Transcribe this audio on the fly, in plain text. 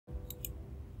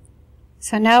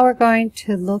So now we're going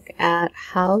to look at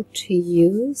how to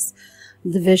use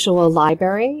the visual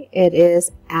library. It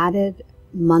is added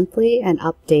monthly and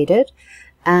updated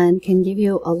and can give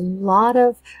you a lot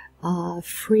of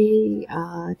free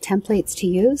templates to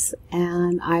use,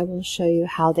 and I will show you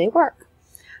how they work.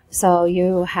 So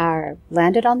you have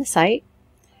landed on the site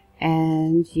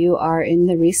and you are in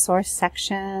the resource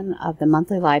section of the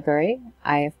monthly library.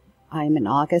 I'm in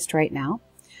August right now.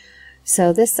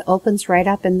 So this opens right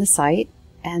up in the site,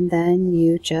 and then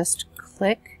you just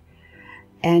click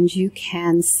and you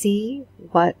can see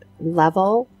what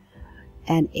level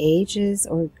and ages,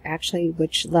 or actually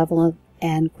which level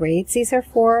and grades these are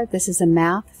for. This is a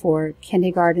math for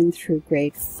kindergarten through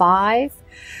grade 5.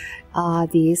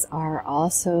 These are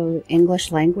also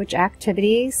English language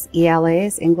activities,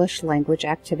 ELAs, English language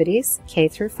activities, K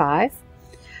through 5.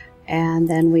 And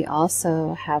then we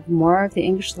also have more of the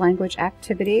English language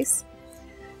activities,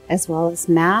 as well as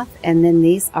math. And then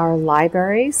these are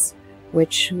libraries,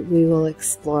 which we will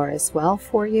explore as well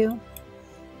for you.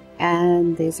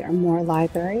 And these are more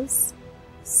libraries.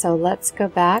 So let's go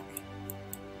back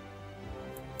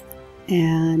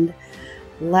and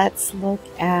let's look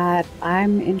at,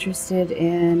 I'm interested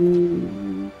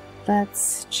in,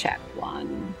 let's check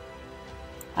one.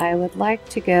 I would like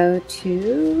to go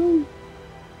to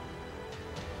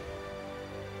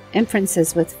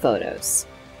Inferences with Photos.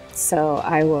 So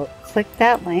I will click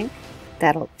that link.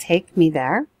 That'll take me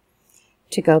there.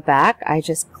 To go back, I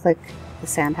just click the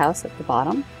sandhouse at the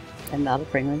bottom, and that'll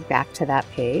bring me back to that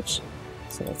page.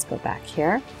 So let's go back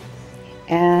here.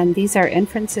 And these are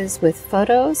Inferences with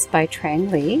Photos by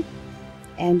Trang Le.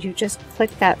 And you just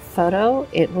click that photo,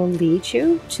 it will lead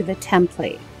you to the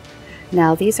template.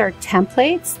 Now these are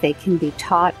templates. They can be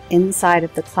taught inside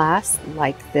of the class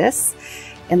like this,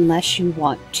 unless you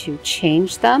want to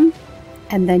change them.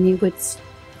 And then you would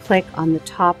click on the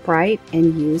top right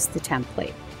and use the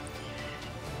template.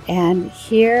 And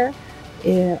here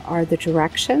are the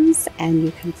directions, and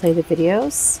you can play the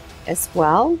videos as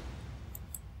well.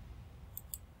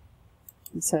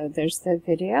 And so there's the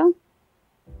video.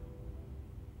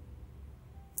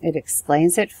 It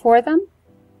explains it for them.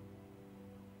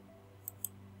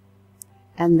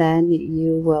 And then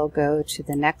you will go to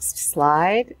the next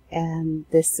slide, and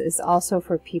this is also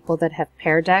for people that have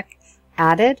Pear Deck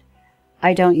added.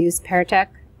 I don't use Pear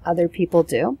Deck, other people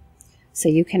do. So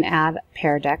you can add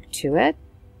Pear Deck to it.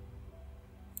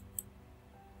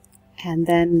 And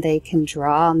then they can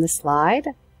draw on the slide.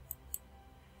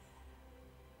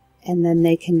 And then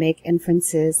they can make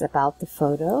inferences about the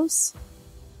photos.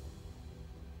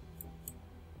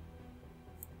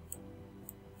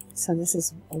 So this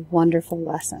is a wonderful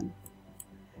lesson.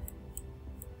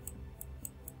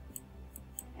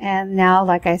 And now,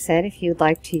 like I said, if you'd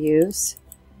like to use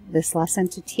this lesson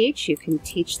to teach, you can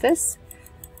teach this.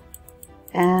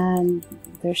 And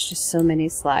there's just so many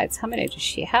slides. How many does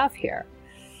she have here?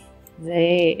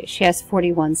 She has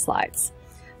 41 slides.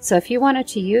 So if you wanted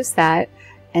to use that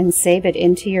and save it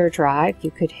into your drive, you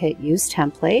could hit Use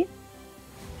Template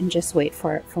and just wait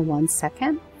for it for 1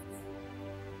 second.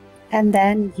 And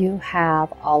then you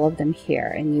have all of them here,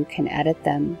 and you can edit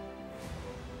them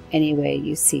any way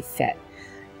you see fit.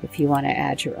 If you want to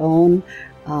add your own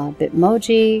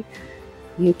Bitmoji,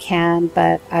 you can,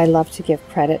 but I love to give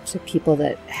credit to people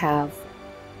that have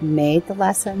made the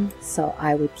lesson, so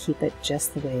I would keep it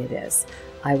just the way it is.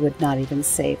 I would not even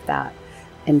save that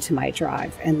into my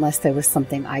drive unless there was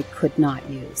something I could not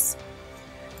use.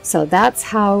 So that's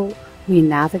how we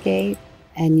navigate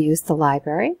and use the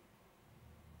library.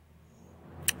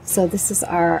 So this is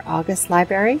our August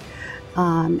library.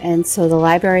 And so the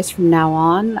libraries from now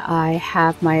on, I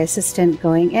have my assistant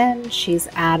going in. She's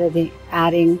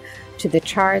adding to the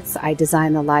charts. I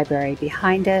design the library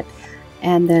behind it,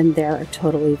 and then they're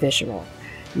totally visual.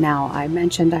 Now, I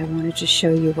mentioned I wanted to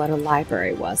show you what a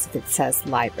library was if it says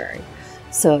library.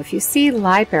 So if you see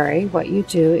library, what you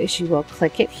do is you will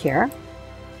click it here.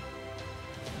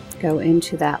 Go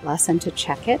into that lesson to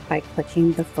check it by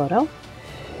clicking the photo.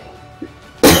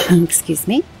 Excuse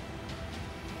me.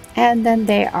 And then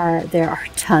there are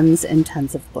tons and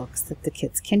tons of books that the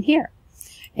kids can hear.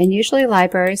 And usually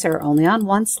libraries are only on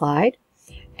one slide,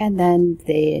 and then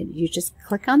you just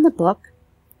click on the book,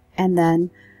 and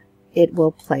then it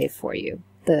will play for you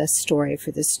the story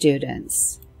for the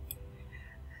students.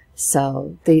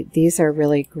 So these are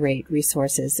really great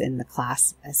resources in the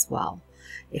class as well.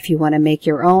 If you want to make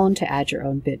your own, to add your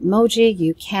own Bitmoji,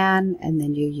 you can, and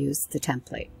then you use the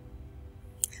template.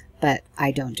 But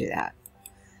I don't do that.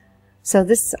 So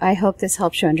I hope this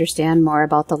helps you understand more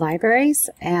about the libraries,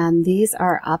 and these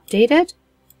are updated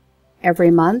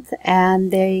every month,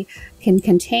 and they can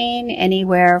contain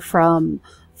anywhere from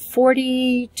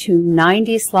 40 to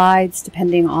 90 slides,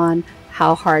 depending on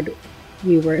how hard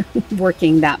we were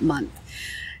working that month.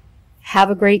 Have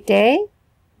a great day.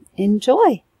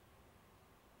 Enjoy.